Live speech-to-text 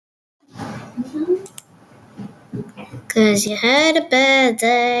Cause you had a bad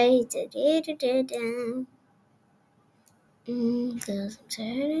day. Cause I'm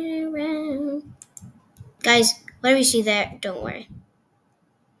turning around. Guys, whatever you see there, don't worry.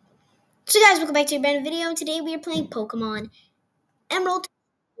 So guys, welcome back to a brand new video. Today we are playing Pokemon Emerald.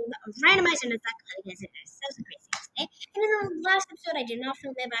 Randomizer and attack. Guys, that was a crazy day. And in the last episode, I did not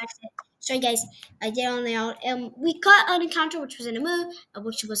film it by accident. Sorry guys, I did on the out. We caught an encounter which was in a Mew,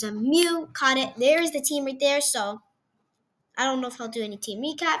 which was a Mew. Caught it. There is the team right there. So I don't know if I'll do any team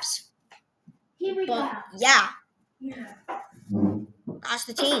recaps. Here we go. Yeah. Yeah. That's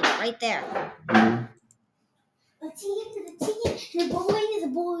the team right there. A team to the team. The boy is a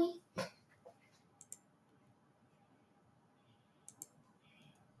boy.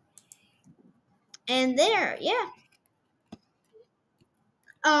 And there, yeah.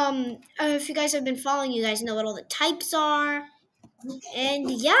 If you guys have been following, you guys know what all the types are. And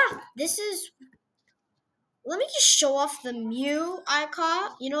yeah, this is. Let me just show off the Mew I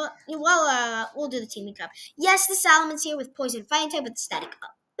caught. You know, we'll do the team recap. Yes, the Salamon's here with Poison Fighting type with Static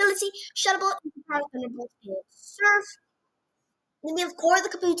ability, Shuttlebolt, Thunderbolt, Surf. Then we have Core, the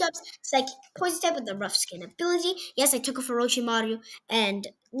Kabutops, Psychic Poison type with the Rough Skin ability. Yes, I took a Orochimaru and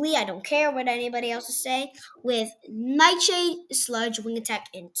Lee, I don't care what anybody else is saying, with Nightshade, Sludge, Wing Attack,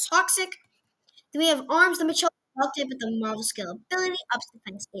 and Toxic. Then we have Arms, the Mature Rock type with the Marvel Skill ability, Ups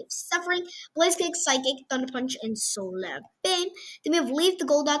Defense, State of Suffering, Blaze Kick, Psychic, Thunder Punch, and Solar Beam. Then we have Leaf, the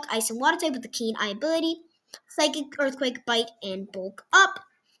Golduck, Ice and Water type with the Keen Eye ability, Psychic, Earthquake, Bite, and Bulk Up.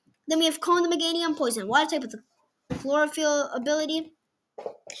 Then we have Cone, the Meganium, Poison Water type with the Chlorophyll ability,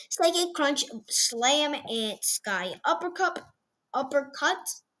 Psychic, Crunch, Slam, and Sky Uppercut. Then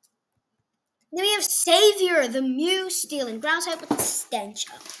we have Savior, the Mew, Steel and Ground type with the Stench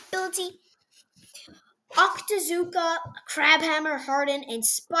ability, Octazooka, Crabhammer, Harden, and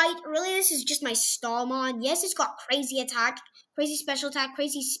Spite. Really, this is just my Stallmon. Yes, it's got crazy attack, crazy special attack,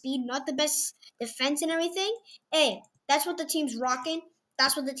 crazy speed, not the best defense and everything. Hey, that's what the team's rocking.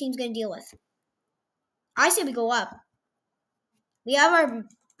 That's what the team's going to deal with. I say we go up. We have our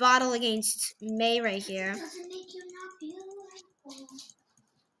battle against May right here. Doesn't make you not beautiful.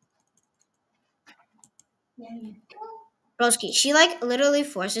 Broski, she like literally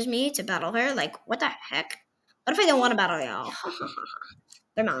forces me to battle her. Like, what the heck? What if I don't want to battle y'all?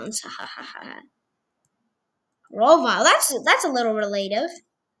 They're mountains. Rova, that's a little relative.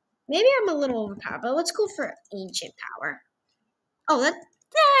 Maybe I'm a little overpowered, but let's go for ancient power. Oh,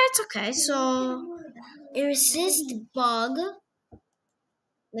 that's okay. So, resist bug.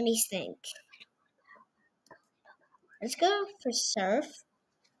 Let me think. Let's go for surf.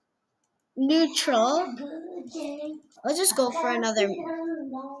 Neutral. Let's just go for another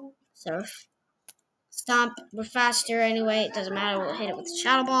surf. Stomp. We're faster anyway. It doesn't matter. We'll hit it with the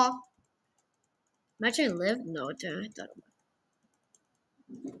Shadow Ball. Am I trying to live? No, I thought it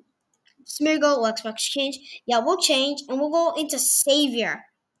was. Smeargle, let's exchange. Yeah, we'll change and we'll go into Savior.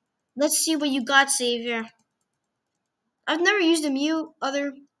 Let's see what you got, Savior. I've never used a Mew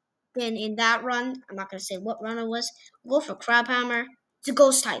other than in that run. I'm not going to say what run it was. We'll go for Crabhammer. It's a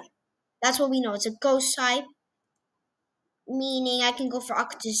ghost type. That's what we know. It's a ghost type. Meaning I can go for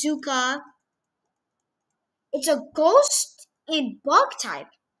Octazooka. It's a ghost and bug type.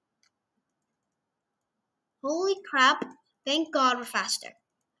 Holy crap. Thank God we're faster.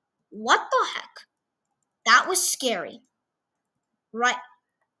 What the heck? That was scary. Right.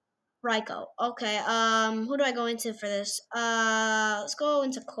 Raikou. Okay, who do I go into for this? Let's go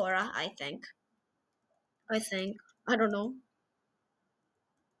into Cora, I think. I don't know.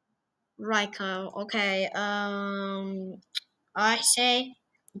 Raikou. Okay, I say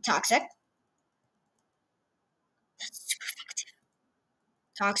Toxic. That's super effective.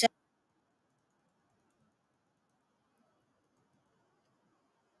 Toxic.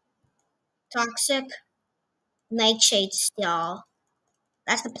 Toxic. Nightshade still.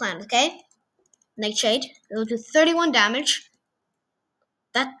 That's the plan, okay? Nightshade. It'll do 31 damage.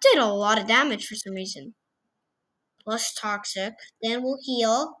 That did a lot of damage for some reason. Plus Toxic. Then we'll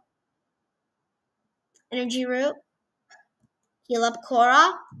heal. Energy Root. Heal up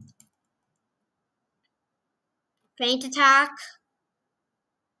Cora. Faint Attack.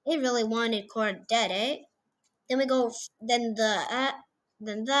 They really wanted Cora dead, eh? Then we go, then that.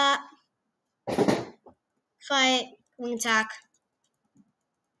 Fight. Wing Attack.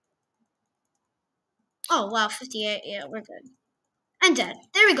 Oh, wow, 58. Yeah, we're good. And dead.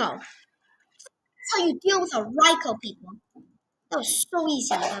 There we go. That's how you deal with a Raikou, people. That was so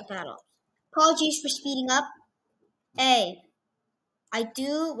easy, that battle. Apologies for speeding up. Hey, I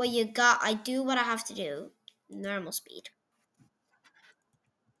do what you got. I do what I have to do. Normal speed.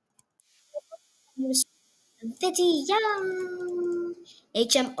 Video.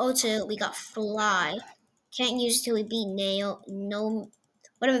 HMO2, we got fly. Can't use till we beat nail. No,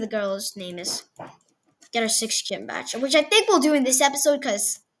 whatever the girl's name is. Get our 6 gym badge, which I think we'll do in this episode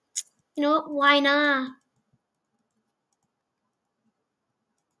because, you know what? Why not?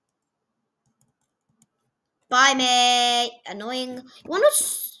 Bye, mate. Annoying. You want to.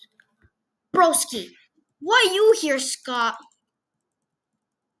 Broski. Why are you here, Scott?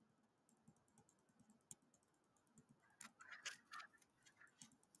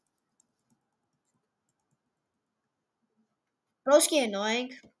 Broski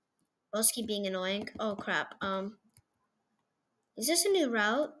annoying. Broski being annoying. Oh, crap. Is this a new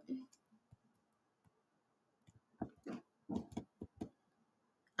route?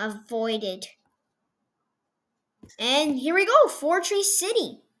 Avoided. And here we go. Fortress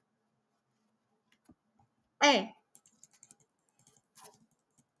City. Hey.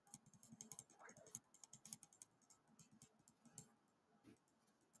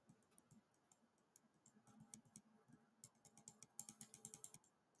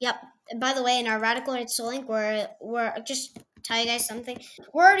 Yep. And by the way, in our Radical Red Soul Link, we're just tell you guys something.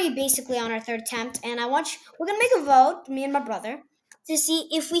 We're already basically on our 3rd attempt, and we're gonna make a vote, me and my brother, to see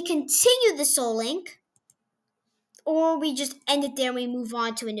if we continue the Soul Link or we just end it there and we move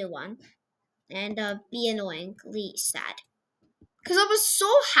on to a new one and be annoyingly sad. Because I was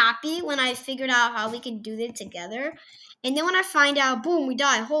so happy when I figured out how we can do it together, and then when I find out, boom, we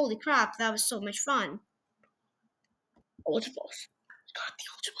die. Holy crap, that was so much fun. Ultra Balls. Got the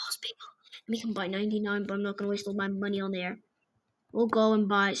Ultra Balls, people. We can buy 99, but I'm not going to waste all my money on there. We'll go and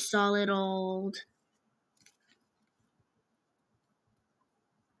buy solid old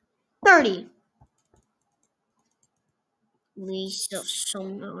 30. Least of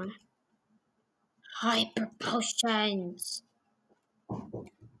some hyper potions.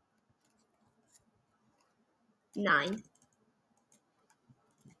 9.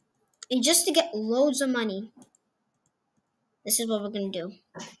 And just to get loads of money, this is what we're going to do.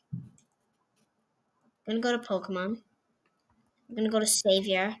 I'm going to go to Pokemon. I'm going to go to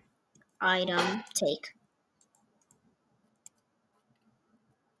Savior. Item. Take.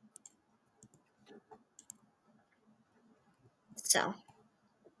 Sell.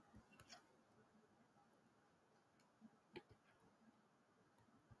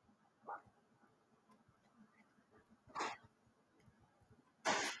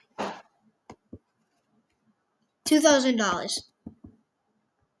 $2,000.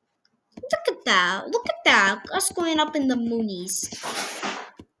 Look at that. Look at that. Us going up in the moonies.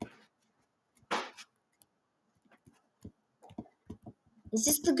 Is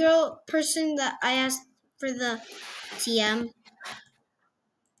this the person that I asked for the TM?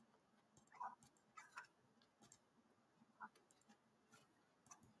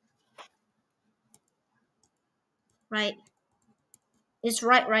 Right. It's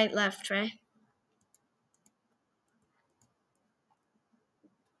right, left, right?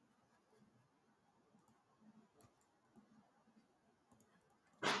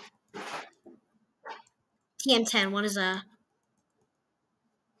 TM10, what is that?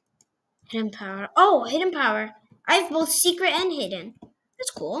 Hidden power. Oh, hidden power. I have both secret and hidden.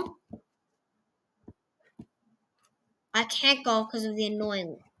 That's cool. I can't go because of the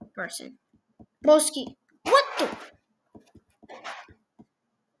annoying person. Broski. What the?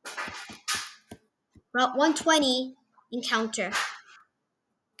 Route 120. Encounter.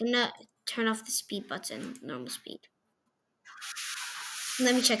 Gonna turn off the speed button. Normal speed.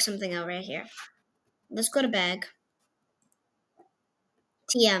 Let me check something out right here. Let's go to bag.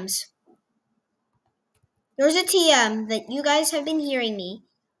 TMs. There's a TM that you guys have been hearing me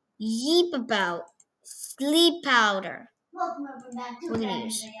yeep about. Sleep powder. Welcome back to We're gonna another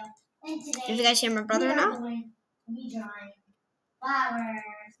use. video. And today, Did you guys hear my brother we or are not? going to be drawing flowers.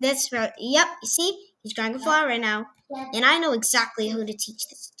 That's right. Yep. You see, he's drawing a flower right now, and I know exactly who to teach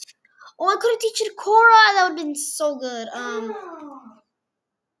this. Oh, I could have teach it to Cora. That would have been so good.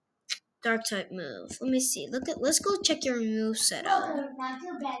 Dark type move. Let me see. Let's go check your move set out. Welcome back to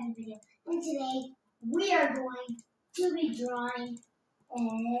a brand new video. And today, we are going to be drawing a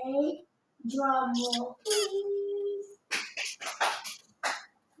drum roll, please.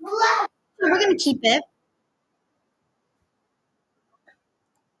 We're gonna keep it.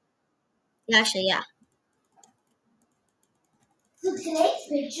 Actually, yeah. So today's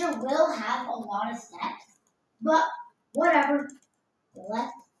picture will have a lot of steps, but whatever.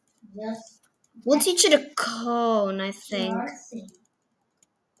 Let's just We'll teach you to cone, I think. start singing.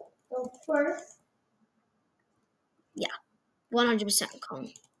 So first, 100%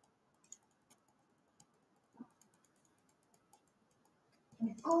 cone.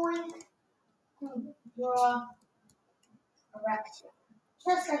 we're going to draw a rectangle.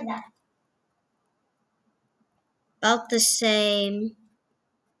 Just like that. About the same.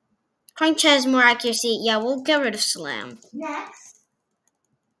 Crunch has more accuracy. Yeah, we'll get rid of Slam. Next,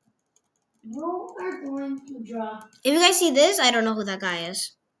 you are going to draw. If you guys see this, I don't know who that guy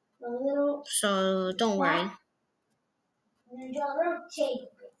is. A little. So don't worry. And then draw a little table.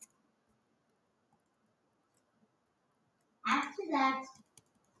 After that,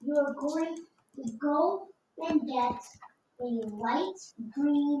 you are going to go and get a light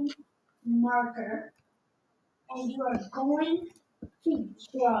green marker, and you are going to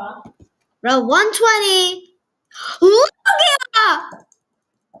draw. Row 120. Look at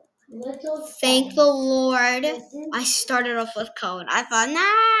Little Thank the Lord. I started off with code. I thought,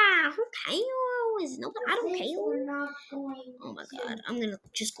 nah, who pays? No, I don't pay you. Oh my god. I'm going to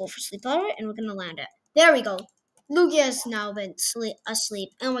just go for sleepover and we're going to land it. There we go. Lugia has now been asleep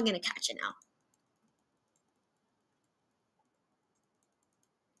and we're going to catch it now.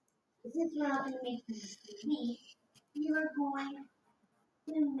 Since we're not going to make this TV, you are going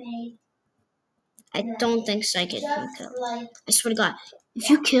to make. I don't think Psychic can kill. Like, I swear to God. If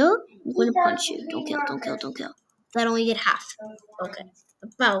you kill, I'm going to punch you. Don't kill, don't kill, don't kill. That only get half. Okay.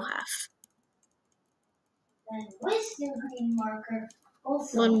 About half. And with the green marker,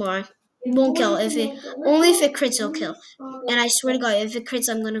 also. One more. It won't kill. Only if it crits, it'll kill. And I swear to God, if it crits,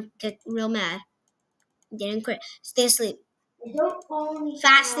 I'm gonna get real mad. Didn't crit. Stay asleep.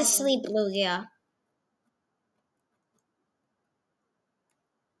 Fast asleep, Lugia.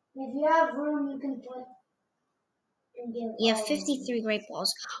 If you have room, you can put. You have 53 great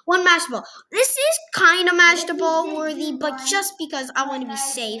balls. One Master Ball. This is kind of Master Ball worthy, but just because I want to be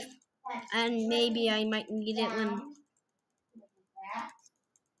safe. And maybe I might need it when.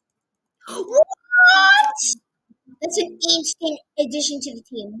 What? That's an instant addition to the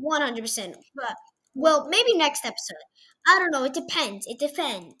team, 100%. But well, maybe next episode. I don't know. It depends. It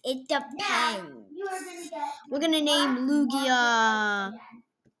depends. We're gonna name Lugia.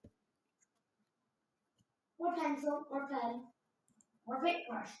 More pencil, more pen, more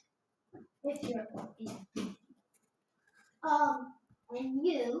paintbrush. If you're and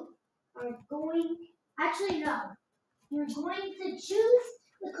you are going. Actually, no. You're going to choose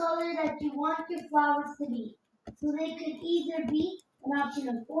the color that you want your flowers to be. So they could either be an option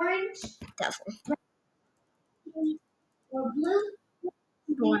of orange, Definitely. or blue.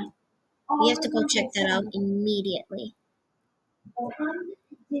 We have to go check that out immediately. So I'm going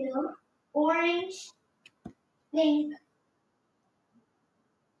to do orange, pink,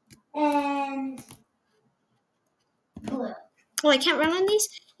 and blue. Oh, I can't run on these?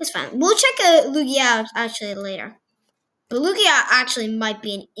 It's fine. We'll check Lugia out actually later. But Lugia actually might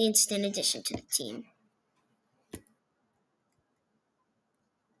be an instant addition to the team.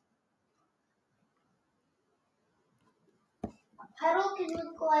 Petal can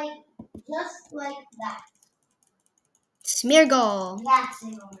look like just like that. Smeargle.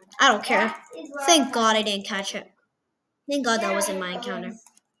 I don't care. Thank God I didn't catch it. Thank God that wasn't my encounter.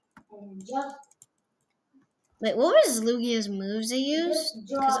 Wait, what was Lugia's moves they used?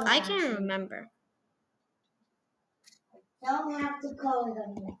 Because I can't remember. Don't have to color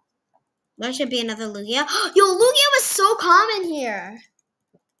them yet. There should be another Lugia. Yo, Lugia was so common here.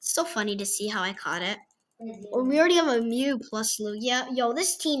 It's so funny to see how I caught it. Or we already have a Mew plus Lugia. Yo,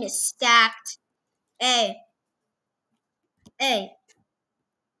 this team is stacked. Hey.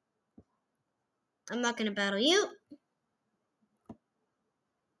 I'm not gonna battle you.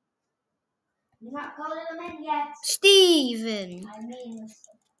 You're not calling them in yet. Steven. I mean,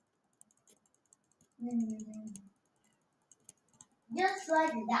 just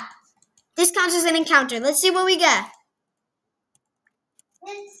like that. This counts as an encounter. Let's see what we get.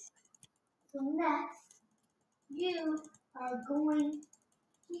 So next, you are going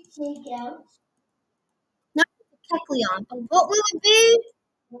to take out. Not Kecleon, but what will it be?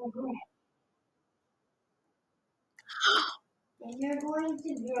 And you're going to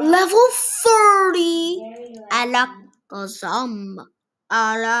draw. Level 30. Alakazam.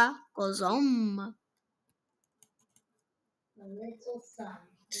 Alakazam. A little sun.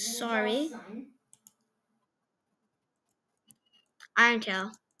 Sorry. Iron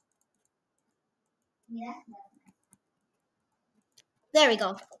Tail. Yeah. There we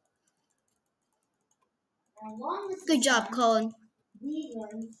go. Good Good job, Colin. These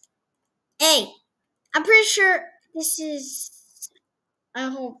ones. Hey, I'm pretty sure this is. I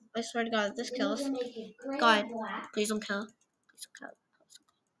hope. I swear to God, this kills. God, please don't kill. Please don't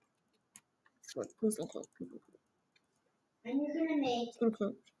kill. Please don't kill. And you're gonna make.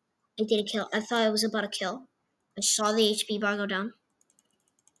 It didn't kill. I thought it was about to kill. I saw the HP bar go down.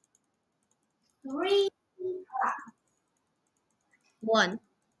 Three. 1,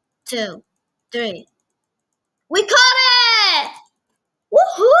 2, 3. We caught it!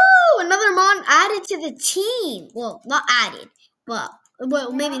 Woohoo! Another mon added to the team. Well, not added, but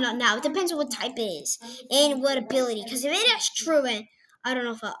well, maybe not now. It depends on what type it is and what ability. Because if it is truant, I don't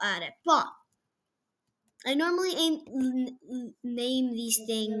know if I'll add it. But I normally name these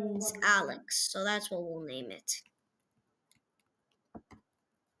things Alex, so that's what we'll name it.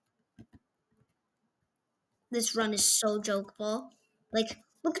 This run is so jokeable. Like,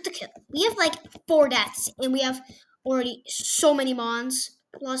 look at the kill. We have like 4 deaths, and we have already so many mons,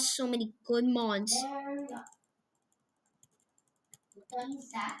 plus so many good mons. There we go.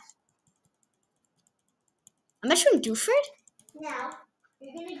 I'm actually in Duford. Now,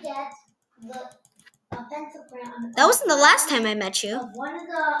 you're going to get the pencil print on the That wasn't the last time I met you. of one of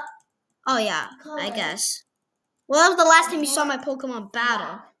the Oh, yeah, colors. I guess. Well, that was the last time you saw my Pokemon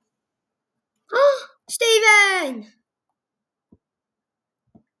battle. Steven!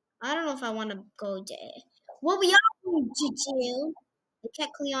 I don't know if I want to go there. What we are going to do, the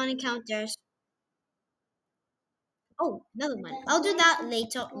Kecleon encounters. Oh, another one. I'll do that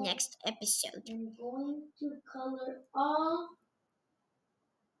later next episode. I'm going to color all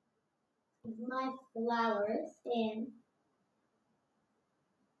of my flowers in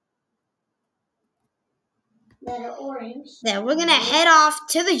that are orange. Then we're going to head off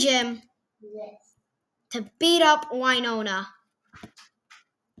to the gym This. to beat up Winona.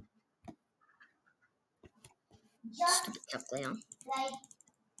 Just Stupid Kecleon. like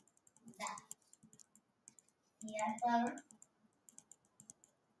that. See that flower?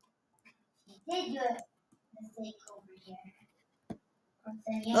 Did you mistake over here?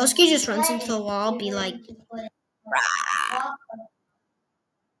 Lowski just runs into the wall, be like,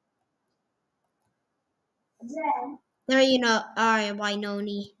 then, there you know, alright,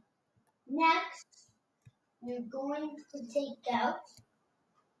 Winona. next, you're going to take out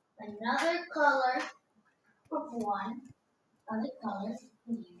another color of one other colors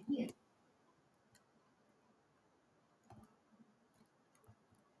here.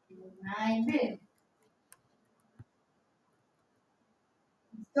 My blue.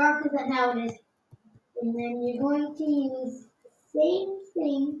 It's darker than how it is. And then you're going to use the same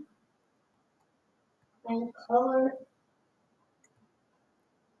thing and color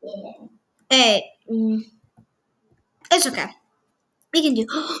it in. Hey, it's okay. We can do.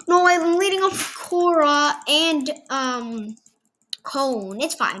 No, I'm leading off Cora and Cone.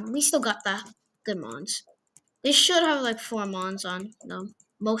 It's fine. We still got the good mons. They should have like 4 mons on them.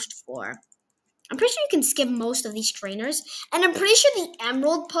 Most 4. I'm pretty sure you can skip most of these trainers. And I'm pretty sure the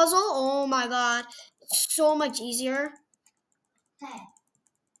Emerald puzzle, oh my god, it's so much easier. Okay.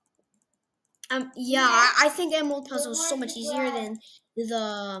 Yeah, I think Emerald puzzle is so much easier than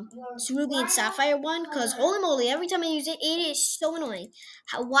the Ruby and Sapphire one. Because holy moly, every time I use it, it is so annoying.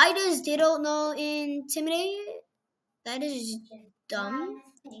 Why does Ditto know Intimidate? That is dumb.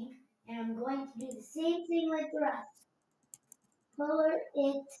 And I'm going to do the same thing like the rest. Color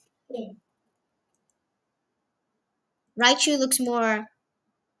it in. Raichu looks more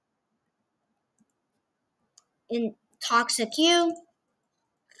in Toxic U.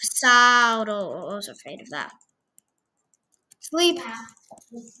 Facado. I was afraid of that. Sleep. Now,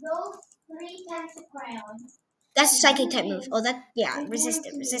 with those 3 pencil crayons. That's a psychic type move. Oh, that, yeah, resist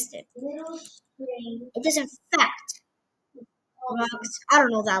it. Little string. It does infect. Rocks. I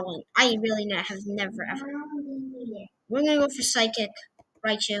don't know that one. I really have never ever. We're gonna go for Psychic,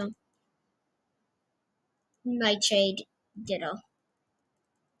 Raichu, Nightshade, Ditto.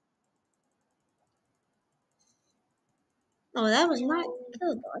 Oh, that was not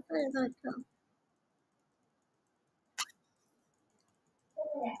killable. I thought it was kill.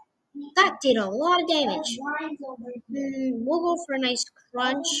 That did a lot of damage. We'll go for a nice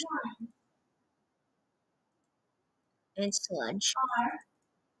crunch and sludge.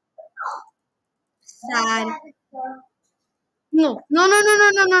 Sad. No.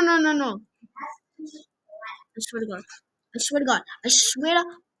 I swear to God. I swear to.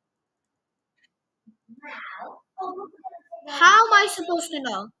 How am I supposed to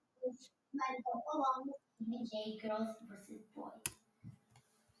know? Girls versus boys.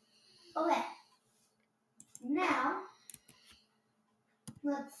 Okay. Now,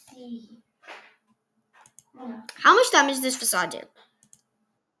 let's see. How much damage does Facade do?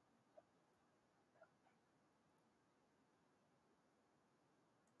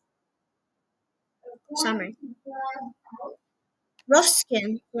 Summer. Rough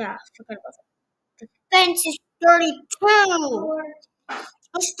skin. Yeah, forgot about that. Defense is 32.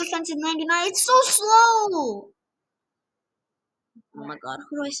 Special defense is 99. It's so slow. Oh my god,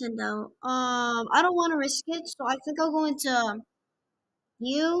 who do I send out? I don't want to risk it, so I think I'll go into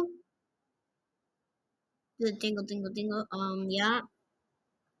you. The dingle, dingle, dingle. Yeah,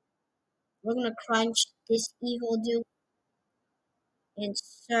 we're gonna crunch this evil dude and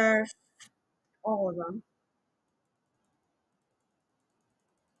serve all of them.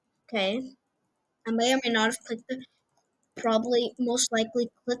 Okay, I may or may not have clicked it. Probably, most likely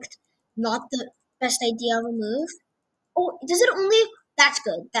clicked not the best idea of a move. Oh, does it only? That's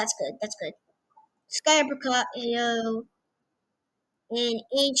good. That's good. That's good. Sky Uppercut, AO, and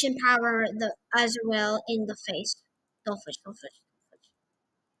Ancient Power the Azrael in the face. Dolphish, dolphish, dolphish.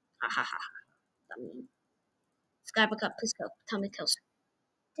 Ha ha ha. I mean, Sky Uppercut, please go. Tell me kills.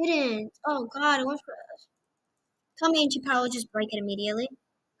 Didn't. Oh god, I went for it. Tell me Ancient Power will just break it immediately.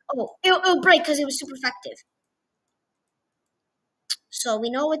 Oh, it'll break because it was super effective. So we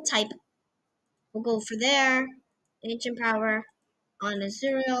know what type. We'll go for there. Ancient Power on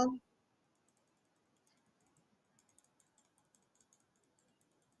Azrael.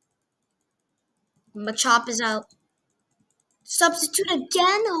 Machop is out. Substitute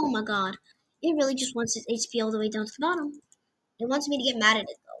again? Oh my god. It really just wants its HP all the way down to the bottom. It wants me to get mad at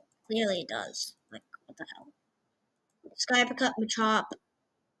it though. Clearly it does. Like, what the hell? Sky Uppercut, Machop,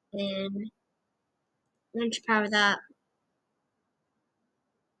 and Ninja Power that.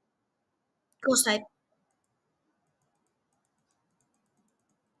 Ghost type.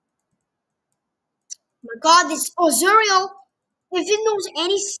 Oh my god, this Azuriel! If it knows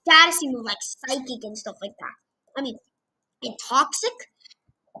any statusy move like Psychic and stuff like that. I mean, and Toxic,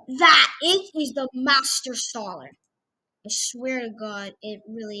 that it is the Master Staller. I swear to God, it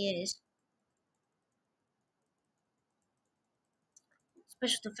really is.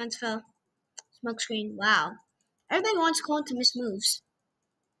 Special defense fell. Smoke screen. Wow. Everybody wants Clone to miss moves.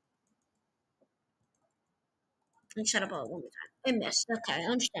 And shut up all one more time. I missed. Okay,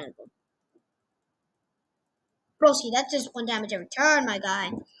 understandable. Broski, that's just one damage every turn, my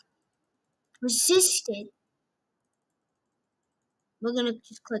guy. Resisted. We're gonna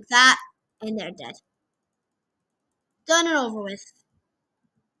just click that, and they're dead. Done and over with.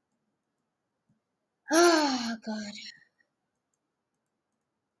 Oh, God.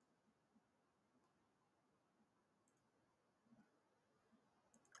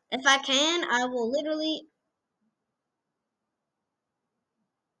 If I can, I will literally...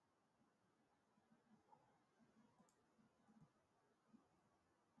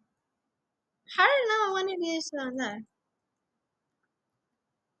 How do you know when it is there?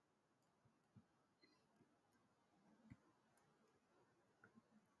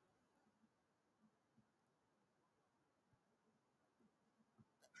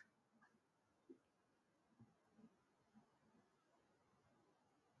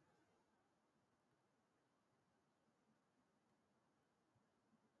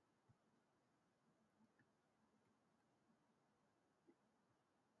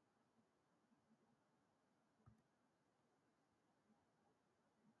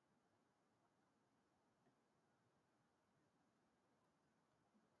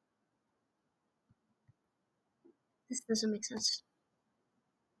 This doesn't make sense.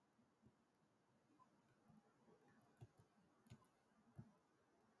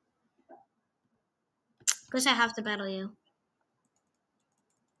 Because I have to battle you.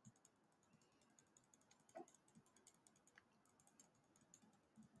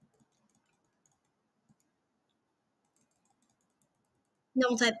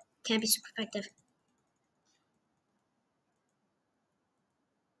 Normal type can't be super effective.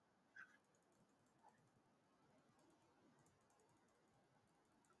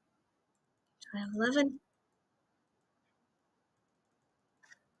 I have 11.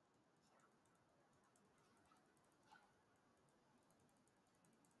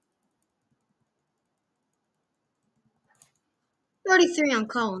 $33 on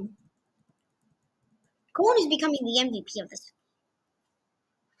Cone. Cone is becoming the MVP of this.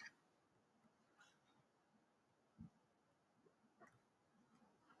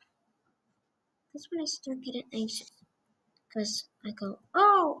 That's when I start getting anxious. Because I go,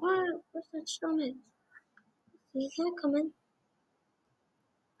 oh, what's that stomach? You can't come in.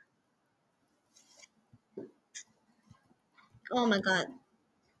 Oh my god.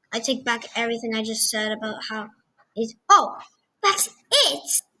 I take back everything I just said about how it's. Oh, that's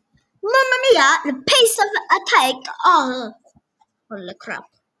it! Mamma mia, the pace of attack. Oh, holy crap.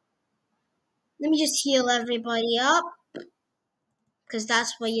 Let me just heal everybody up. Because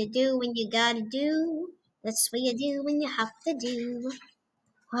that's what you do when you gotta do. That's what you do when you have to do.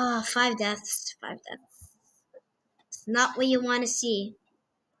 Ah, 5 deaths. 5 deaths. It's not what you want to see.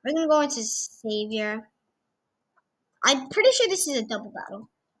 We're gonna go into Savior. I'm pretty sure this is a double battle.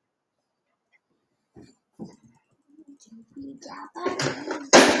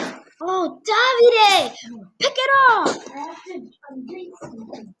 Oh, Davide! Pick it up!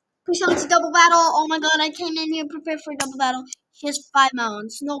 Push on to double battle. Oh my god, I came in here prepared for a double battle. She has 5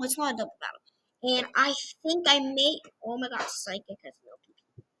 mounts. No, it's not a double battle. And I think I may. Oh my god, Psychic has no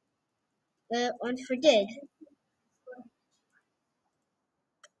PP. One for dig.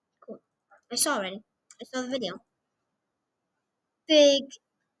 Cool. I saw already. I saw the video. Big.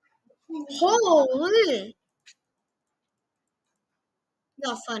 Holy!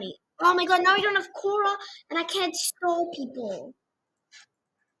 Not funny. Oh my god, now I don't have Cora and I can't stall people.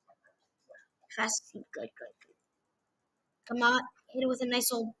 Fast feet, good. Come on, hit it with a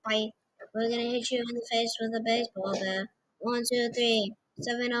nice old bite. We're gonna hit you in the face with a baseball bat. 1, 2, 3,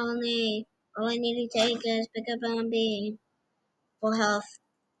 7 only. All I need to take is pick up on B. Full health.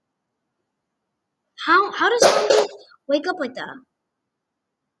 How does somebody wake up like that?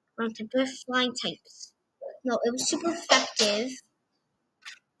 Wrong type. They're flying types. No, it was super effective.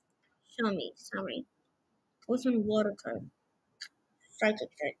 Show me, sorry. What's on water type? Psychic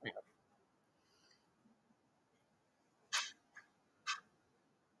type metal.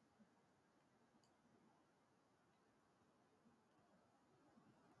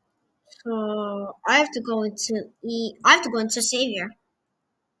 So I have to go into I have to go into Savior.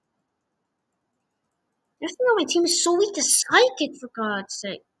 I think that my team is so weak to Psychic, for God's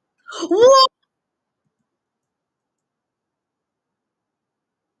sake. What?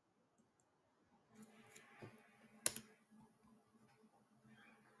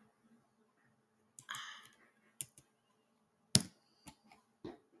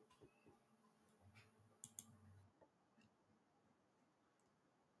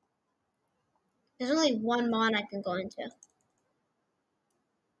 There's only one mod I can go into.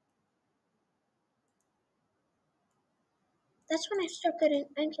 That's when I start getting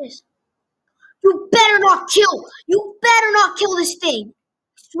anxious. You better not kill! You better not kill this thing!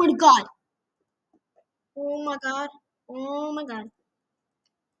 I swear to God. Oh my god. Oh my god.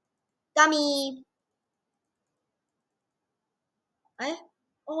 Dummy. Eh?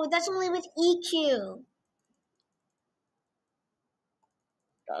 Oh, that's only with EQ.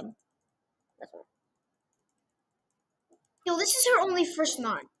 Dumb. That's one. Yo, this is her only first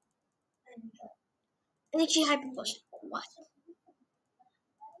mod. And then she hyper push. What?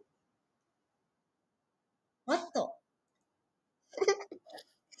 What the?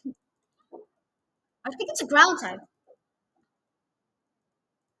 I think it's a ground type.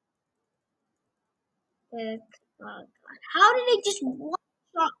 How did they just one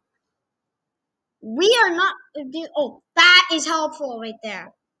shot? We are not. Oh, that is helpful right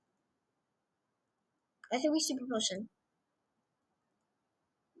there. I think we super potion.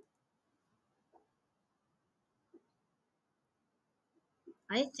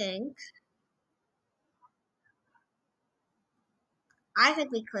 I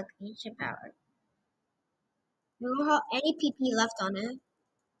think we click ancient power. We don't have any PP left on it.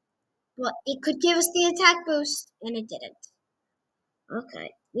 But it could give us the attack boost, and it didn't.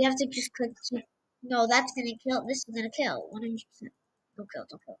 Okay. We have to just click. No, that's gonna kill. This is gonna kill. 100%. Don't kill.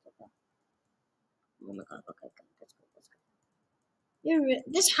 Oh my god. Okay, let's go.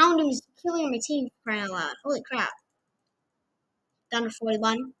 This Houndoom is killing my team crying out loud. Holy crap. Down to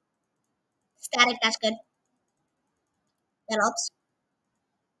 41. Static, that's good. That helps.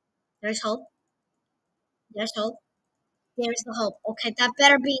 There's hope. There's the hope. Okay, that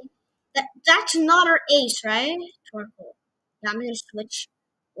better be. That's not our ace, right? Torkoal. Yeah, I'm gonna switch.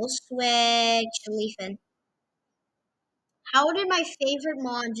 We'll switch to Leafin. How did my favorite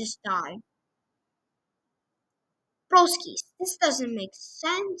mon just die? Broskies. This doesn't make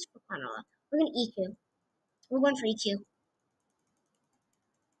sense for Quinoa. We're gonna EQ. We're going for EQ.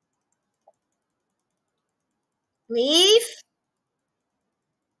 Leaf.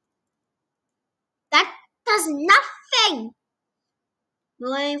 That does nothing. We're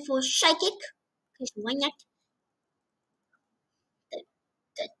going for Psychic. Because why not?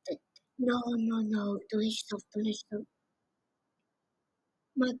 No. Don't hit yourself.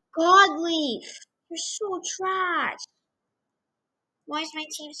 My god, Leaf. You're so trash. Why is my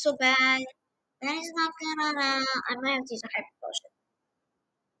team so bad? That is not gonna. I might have to use a hyper potion.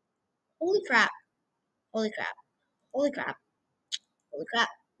 Holy crap. Would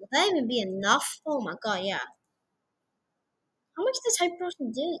that even be enough? Oh my god, yeah. How much does hyper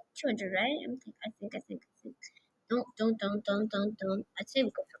potion do? 200, right? I think. Don't. I'd say we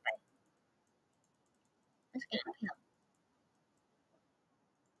go for 5. Let's get up.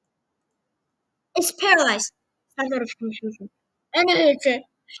 It's paralyzed. And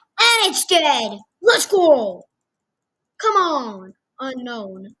it's dead. Let's go. Come on.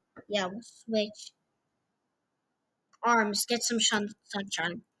 Unknown. Yeah, we'll switch. Arms, get some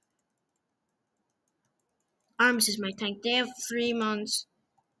sunshine. Arms is my tank. They have 3 months.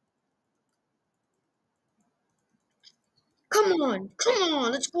 Come on,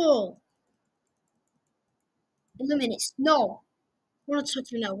 let's go. Illuminus, no. We're not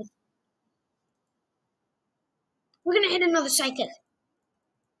switching now. We're gonna hit another psychic.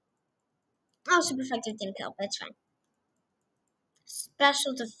 Oh, super effective didn't kill, but it's fine.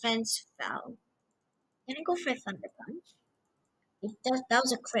 Special defense foul. Can I go for a thunder punch? It does. That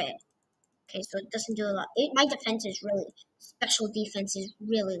was a crit. Okay, so it doesn't do a lot. My defense is really special. Defense is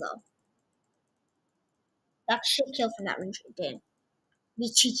really low. That should kill from that range. It did.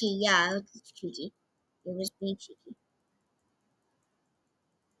 Be cheeky, yeah, it was cheeky. It was being cheeky.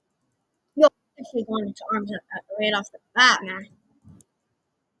 Yo, actually going into arms right off the bat, man.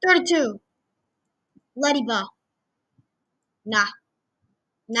 32. Ladybug. Nah,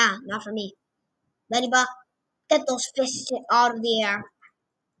 not for me. Ladybug, get those fists out of the air.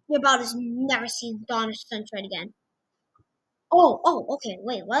 Your about has never seen dawn or sunshine again. Okay.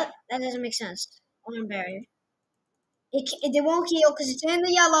 Wait, what? That doesn't make sense. Arm barrier. They won't heal because it's in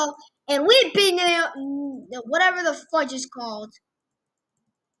the yellow, and we've been there. Whatever the fudge is called.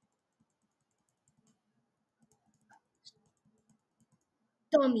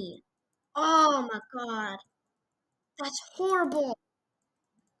 Dummy. Oh my god. That's horrible.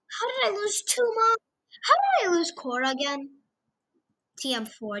 How did I lose 2 months? How did I lose Cora again?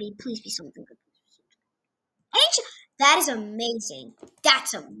 TM40. Please be something good. Ancient. That is amazing.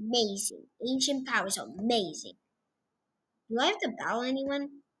 That's amazing. Ancient power is amazing. Do I have to battle anyone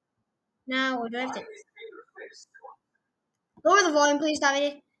now, or do I have to lower the volume, please,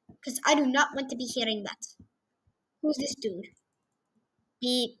 David? Because I do not want to be hearing that. Who's this dude?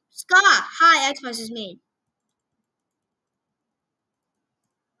 Beep. Scott. Hi, Xbox is me.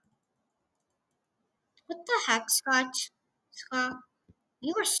 What the heck, Scott? Scott,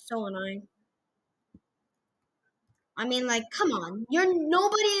 you are so annoying. I mean, like, come on.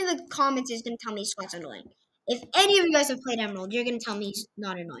 Nobody in the comments is gonna tell me Scott's annoying. If any of you guys have played Emerald, you're gonna tell me he's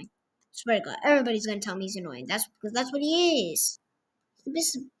not annoying. Swear to God, everybody's gonna tell me he's annoying. That's because that's what he is.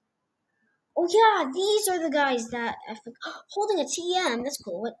 Oh yeah, these are the guys that holding a TM. That's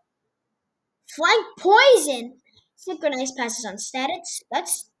cool. What? Flying poison. Synchronized passes on status.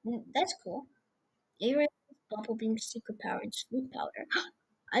 That's cool. Air bubble beam, secret power, and sweet powder.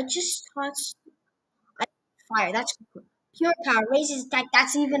 I just thought fire. That's cool. Pure power raises attack.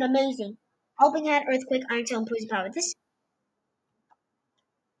 That's even amazing. Helping hand, earthquake, iron tail, and poison power. This.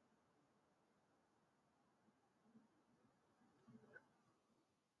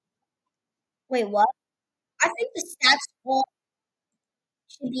 Wait, what? I think the stats all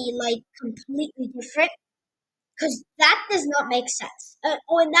should be like completely different because that does not make sense.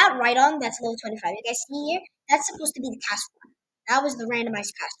 And that right on, that's level 25. You guys see here? That's supposed to be the cast one. That was the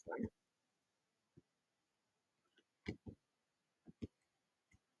randomized cast one.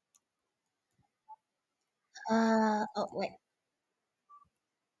 Oh, wait.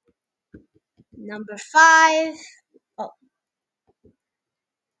 Number 5. Oh,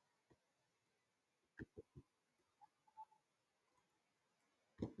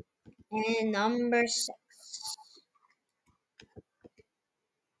 and number 6.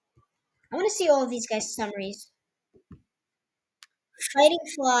 I want to see all of these guys' summaries. Fighting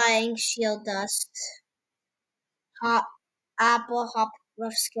Flying, Shield Dust, Hop, Apple, Hop,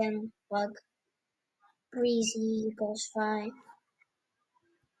 Rough Skin, Bug, Breezy, Ghost Fight.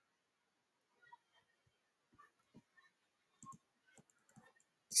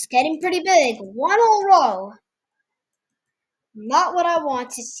 It's getting pretty big. One whole row. Not what I want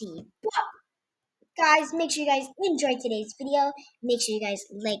to see. But, guys, make sure you guys enjoyed today's video. Make sure you guys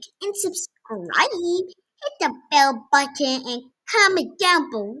like and subscribe. Hit the bell button and comment down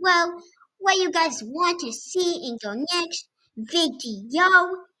below what you guys want to see in your next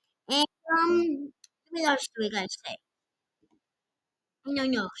video. And, what else do we guys say? No,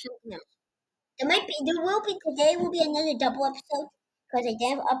 something else. Today will be another double episode because I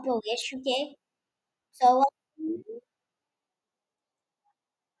didn't upload yesterday. So,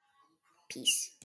 peace.